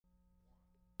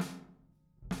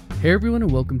Hey everyone,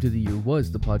 and welcome to The Year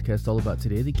Was, the podcast all about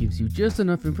today that gives you just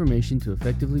enough information to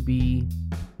effectively be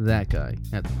that guy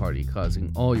at the party,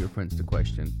 causing all your friends to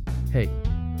question, hey,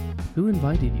 who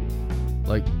invited you?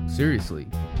 Like, seriously,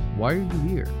 why are you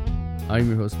here? I'm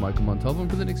your host, Michael Montalvo,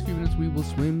 and for the next few minutes we will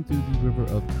swim through the river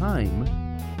of time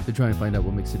to try and find out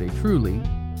what makes today truly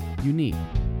unique.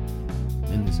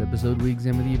 In this episode, we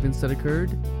examine the events that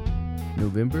occurred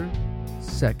November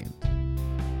 2nd.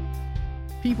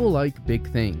 People like big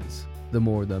things, the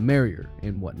more the merrier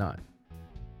and whatnot.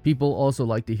 People also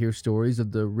like to hear stories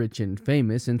of the rich and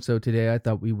famous, and so today I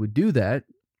thought we would do that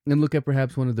and look at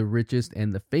perhaps one of the richest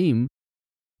and the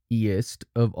famous-iest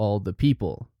of all the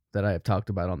people that I have talked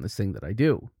about on this thing that I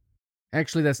do.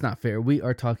 Actually, that's not fair. We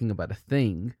are talking about a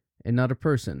thing and not a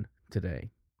person today.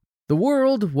 The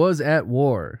world was at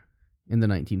war in the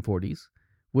 1940s.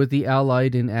 With the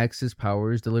Allied and Axis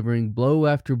powers delivering blow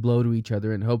after blow to each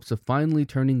other in hopes of finally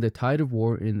turning the tide of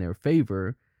war in their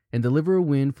favor and deliver a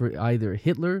win for either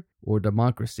Hitler or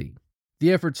democracy.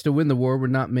 The efforts to win the war were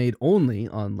not made only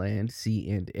on land, sea,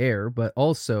 and air, but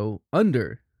also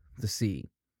under the sea.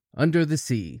 Under the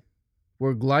sea,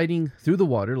 where gliding through the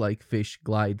water like fish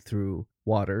glide through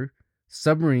water,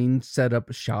 submarines set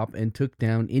up shop and took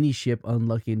down any ship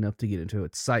unlucky enough to get into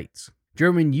its sights.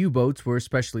 German U-boats were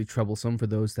especially troublesome for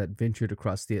those that ventured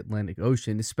across the Atlantic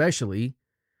Ocean, especially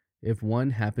if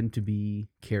one happened to be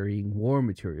carrying war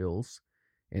materials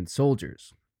and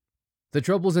soldiers. The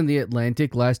troubles in the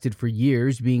Atlantic lasted for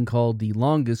years, being called the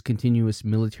longest continuous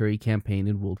military campaign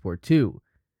in World War II,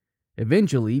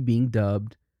 eventually being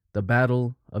dubbed the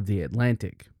Battle of the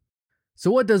Atlantic.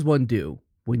 So what does one do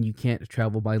when you can't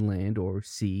travel by land or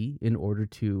sea in order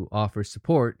to offer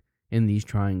support in these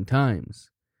trying times?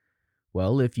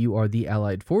 Well, if you are the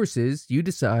Allied forces, you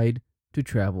decide to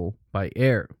travel by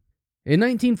air. In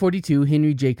 1942,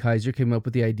 Henry J. Kaiser came up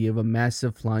with the idea of a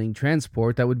massive flying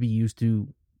transport that would be used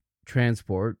to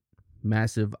transport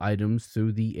massive items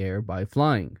through the air by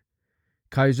flying.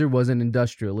 Kaiser was an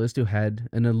industrialist who had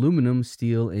an aluminum,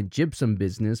 steel, and gypsum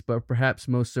business, but perhaps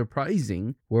most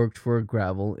surprising, worked for a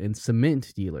gravel and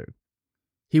cement dealer.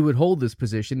 He would hold this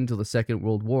position until the Second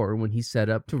World War, when he set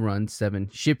up to run 7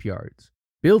 shipyards,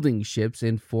 building ships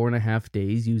in 4.5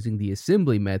 days using the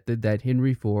assembly method that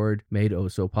Henry Ford made oh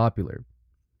so popular.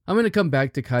 I'm going to come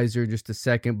back to Kaiser in just a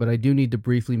second, but I do need to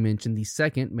briefly mention the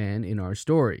second man in our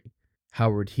story,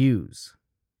 Howard Hughes.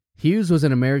 Hughes was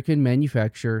an American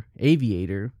manufacturer,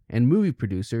 aviator, and movie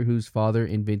producer whose father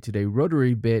invented a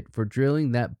rotary bit for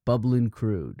drilling that bubblin'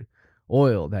 crude,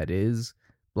 oil that is,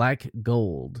 black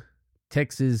gold,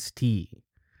 Texas tea.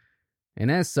 And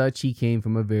as such, he came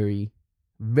from a very,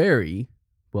 very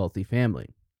wealthy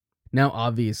family. Now,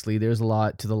 obviously, there's a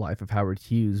lot to the life of Howard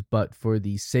Hughes, but for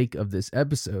the sake of this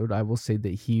episode, I will say that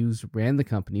Hughes ran the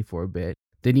company for a bit.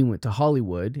 Then he went to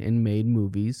Hollywood and made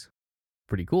movies.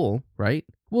 Pretty cool, right?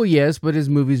 Well, yes, but his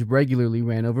movies regularly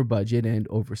ran over budget and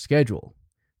over schedule.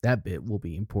 That bit will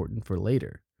be important for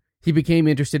later. He became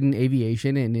interested in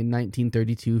aviation and in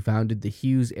 1932 founded the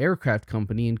Hughes Aircraft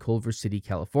Company in Culver City,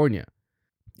 California.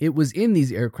 It was in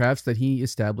these aircrafts that he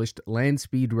established land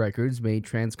speed records, made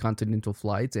transcontinental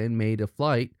flights, and made a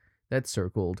flight that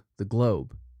circled the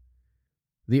globe.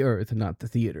 The Earth, not the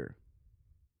theater.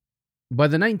 By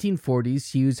the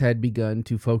 1940s, Hughes had begun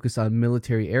to focus on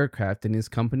military aircraft, and his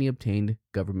company obtained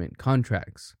government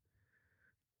contracts.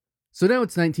 So now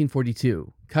it's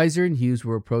 1942. Kaiser and Hughes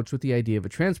were approached with the idea of a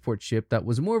transport ship that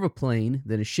was more of a plane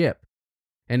than a ship,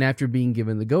 and after being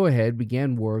given the go-ahead,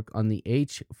 began work on the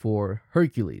H-4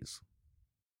 Hercules.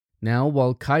 Now,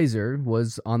 while Kaiser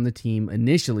was on the team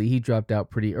initially, he dropped out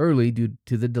pretty early due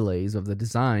to the delays of the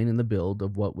design and the build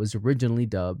of what was originally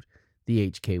dubbed the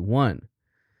HK-1.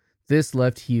 This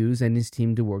left Hughes and his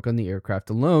team to work on the aircraft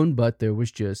alone, but there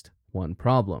was just one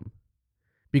problem.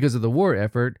 Because of the war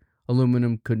effort,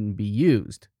 aluminum couldn't be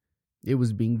used. It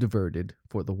was being diverted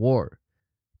for the war.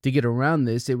 To get around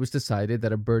this, it was decided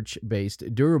that a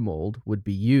birch-based Duramold would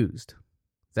be used.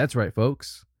 That's right,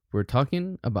 folks. We're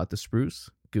talking about the Spruce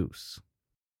Goose.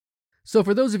 So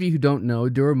for those of you who don't know,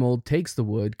 Duramold takes the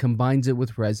wood, combines it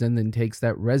with resin, then takes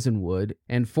that resin wood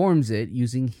and forms it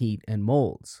using heat and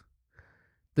molds.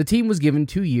 The team was given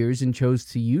 2 years and chose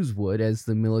to use wood as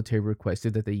the military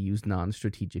requested that they use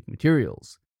non-strategic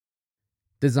materials.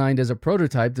 Designed as a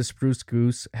prototype, the Spruce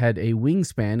Goose had a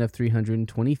wingspan of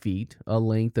 320 feet, a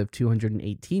length of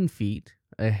 218 feet,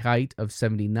 a height of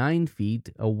 79 feet,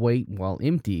 a weight while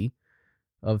empty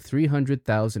of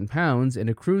 300,000 pounds, and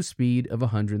a cruise speed of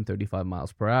 135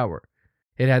 miles per hour.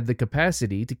 It had the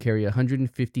capacity to carry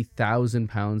 150,000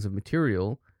 pounds of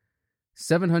material,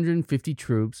 750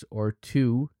 troops, or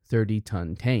two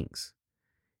 30-ton tanks.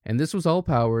 and this was all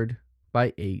powered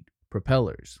by 8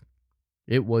 propellers.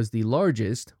 It was the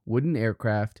largest wooden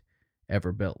aircraft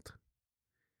ever built.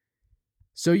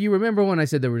 So you remember when I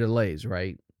said there were delays,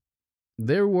 right?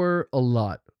 There were a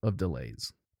lot of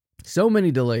delays. So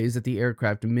many delays that the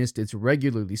aircraft missed its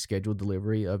regularly scheduled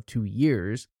delivery of 2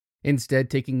 years, instead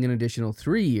taking an additional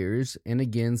 3 years, and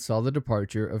again saw the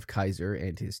departure of Kaiser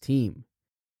and his team.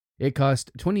 It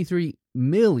cost $23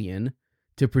 million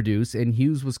to produce, and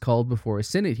Hughes was called before a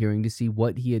Senate hearing to see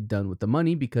what he had done with the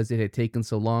money because it had taken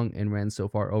so long and ran so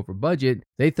far over budget.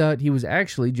 They thought he was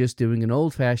actually just doing an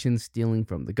old-fashioned stealing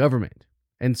from the government,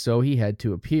 and so he had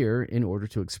to appear in order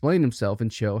to explain himself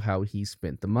and show how he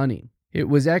spent the money. It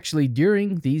was actually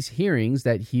during these hearings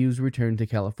that Hughes returned to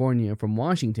California from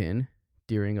Washington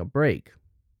during a break.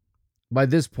 By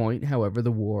this point, however,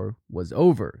 the war was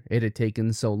over. It had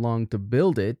taken so long to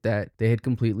build it that they had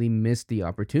completely missed the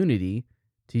opportunity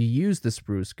to use the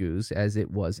Spruce Goose as it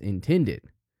was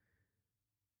intended.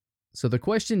 So the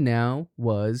question now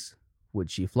was,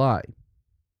 would she fly?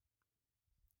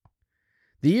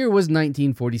 The year was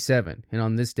 1947, and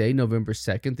on this day, November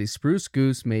 2nd, the Spruce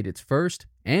Goose made its first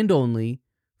and only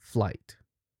flight.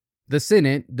 The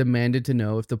Senate demanded to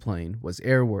know if the plane was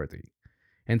airworthy,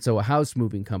 and so a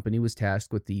house-moving company was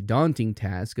tasked with the daunting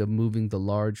task of moving the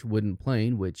large wooden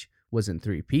plane, which was in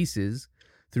 3 pieces,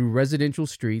 through residential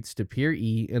streets to Pier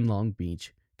E in Long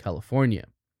Beach, California.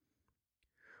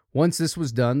 Once this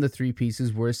was done, the 3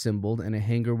 pieces were assembled and a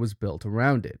hangar was built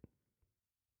around it.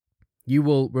 You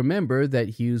will remember that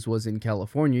Hughes was in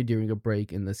California during a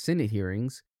break in the Senate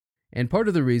hearings, and part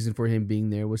of the reason for him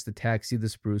being there was to taxi the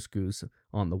Spruce Goose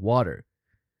on the water.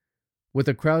 With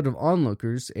a crowd of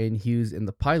onlookers and Hughes in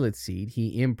the pilot's seat,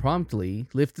 he impromptu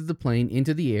lifted the plane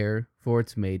into the air for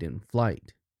its maiden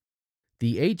flight.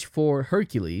 The H-4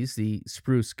 Hercules, the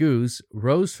Spruce Goose,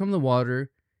 rose from the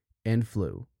water and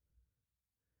flew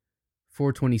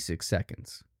for 26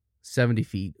 seconds, 70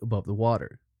 feet above the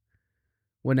water.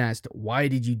 When asked, "Why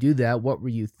did you do that? What were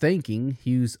you thinking?"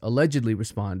 Hughes allegedly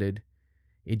responded,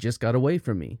 "It just got away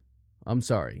from me. I'm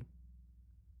sorry."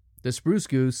 The Spruce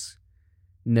Goose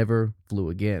never flew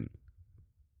again.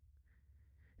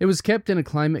 It was kept in a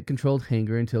climate-controlled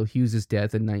hangar until Hughes'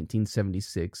 death in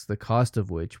 1976, the cost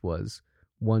of which was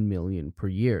 $1 million per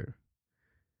year.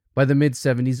 By the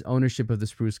mid-70s, ownership of the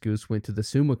Spruce Goose went to the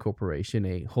Suma Corporation,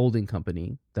 a holding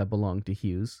company that belonged to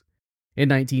Hughes. In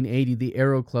 1980, the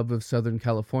Aero Club of Southern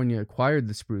California acquired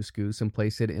the Spruce Goose and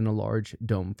placed it in a large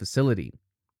dome facility.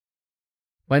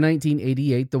 By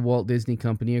 1988, the Walt Disney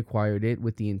Company acquired it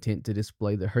with the intent to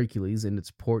display the Hercules in its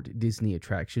Port Disney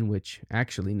attraction, which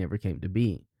actually never came to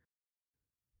be.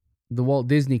 The Walt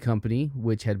Disney Company,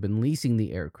 which had been leasing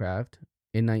the aircraft,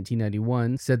 in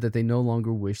 1991 said that they no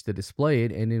longer wished to display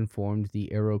it and informed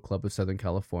the Aero Club of Southern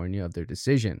California of their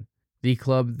decision. The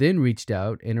club then reached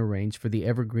out and arranged for the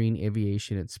Evergreen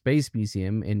Aviation and Space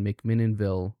Museum in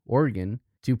McMinnville, Oregon,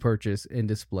 to purchase and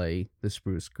display the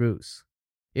Spruce Goose.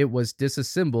 It was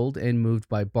disassembled and moved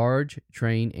by barge,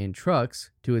 train, and trucks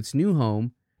to its new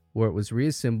home, where it was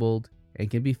reassembled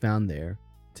and can be found there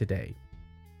today.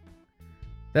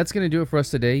 That's going to do it for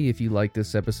us today. If you like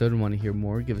this episode and want to hear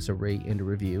more, give us a rate and a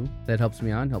review. That helps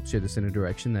me out and helps share this in a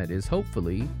direction that is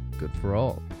hopefully good for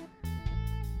all.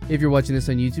 If you're watching this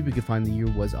on YouTube, you can find the Year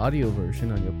Was audio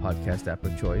version on your podcast app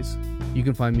of choice. You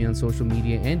can find me on social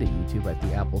media and at YouTube at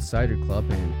the Apple Cider Club.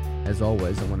 And as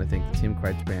always, I want to thank the Tim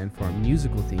Kreitz Band for our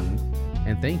musical theme.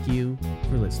 And thank you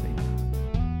for listening.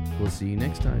 We'll see you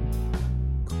next time.